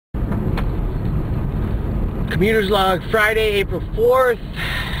Commuter's Log, Friday, April 4th,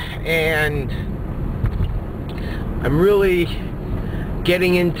 and I'm really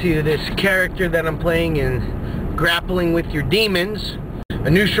getting into this character that I'm playing in Grappling with Your Demons, a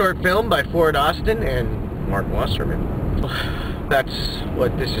new short film by Ford Austin and Mark Wasserman. That's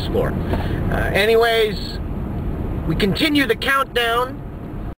what this is for. Anyways, we continue the countdown.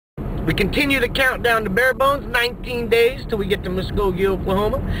 We continue the countdown to bare bones, 19 days till we get to Muskogee,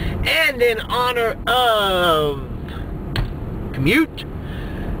 Oklahoma. And in honor of COMMUTE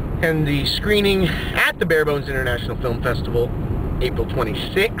and the screening at the Bare Bones International Film Festival, April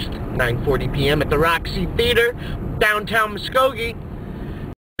 26th, 9:40 p.m. at the Roxy Theater, downtown Muskogee,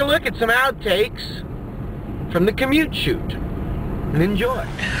 take a look at some outtakes from the COMMUTE shoot. And enjoy.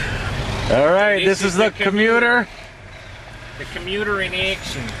 Alright, this is the Commuter. The Commuter in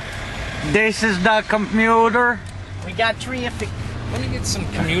action. This is the Commuter. We got traffic. Let me get some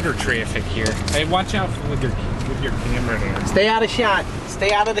commuter traffic here. Hey, watch out with your camera there. Stay out of shot.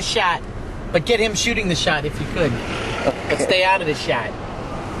 Stay out of the shot. But get him shooting the shot if you could. Okay. But stay out of the shot.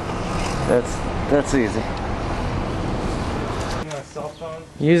 That's easy. You got a cell phone?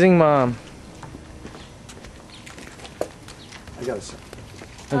 Using mom. I got a cell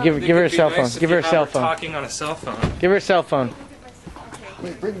phone. Give her a cell phone. Give her a cell phone. Talking on a cell phone. Give her a cell phone.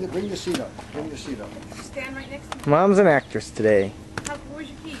 Wait, bring the seat up. Bring the seat up. Stand right next to me. Mom's an actress today. Where's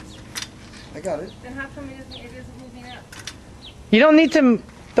your keys? I got it. Then how come it isn't moving up? You don't need to.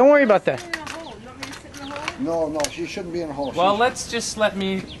 Don't worry about that. Sit in a hole. You want me to sit in the hole? No, she shouldn't be in a hole. Well, let's just let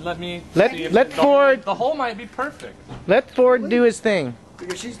me see if Let Ford. The hole might be perfect. Let Ford do his thing.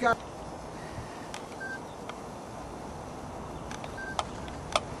 Because she's got.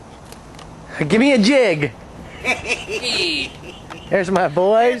 Give me a jig. There's my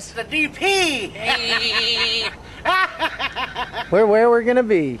boys. The DP! We're where we're gonna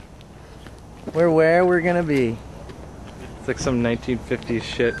be. We're where we're gonna be. It's like some 1950s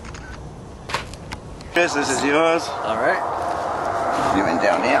shit. Chris, this is yours. All right. You went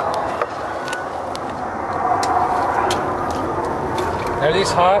down here. Are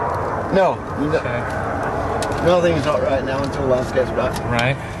these hot? No. Okay. Nothing's hot right now until Lance gets back.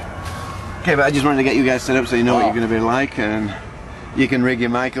 Right. Okay, but I just wanted to get you guys set up so you know what you're going to be like, and you can rig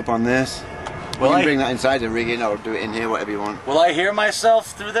your mic up on this. You can bring that inside and rig it, or do it in here, whatever you want. Will I hear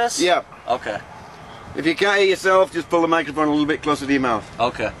myself through this? Yep. Okay. If you can't hear yourself, just pull the microphone a little bit closer to your mouth.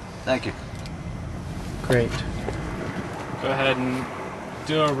 Okay. Thank you. Great. Go ahead and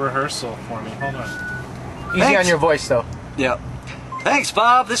do a rehearsal for me. Hold on. Easy on your voice, though. Yep. Thanks,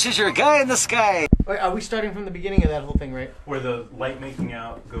 Bob. This is your guy in the sky. Wait, are we starting from the beginning of that whole thing, right? Where the light making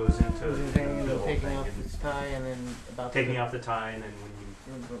out goes into the whole Taking thing. off this tie and then about Taking off the tie, and then when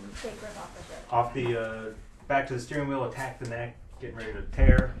you Take rip off the shirt. off the back to the steering wheel, attack the neck, getting ready to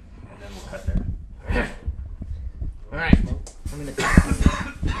tear, and then we'll cut there. All right. I'm gonna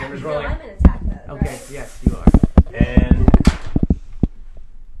camera's No, rolling. I'm in attack mode. Okay. Right? Yes, you are. And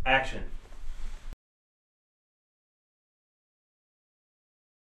action.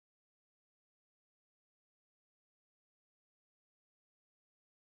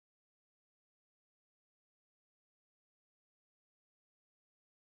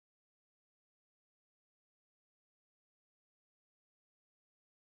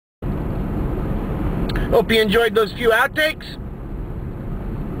 Hope you enjoyed those few outtakes.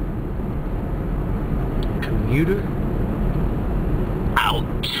 COMMUTER.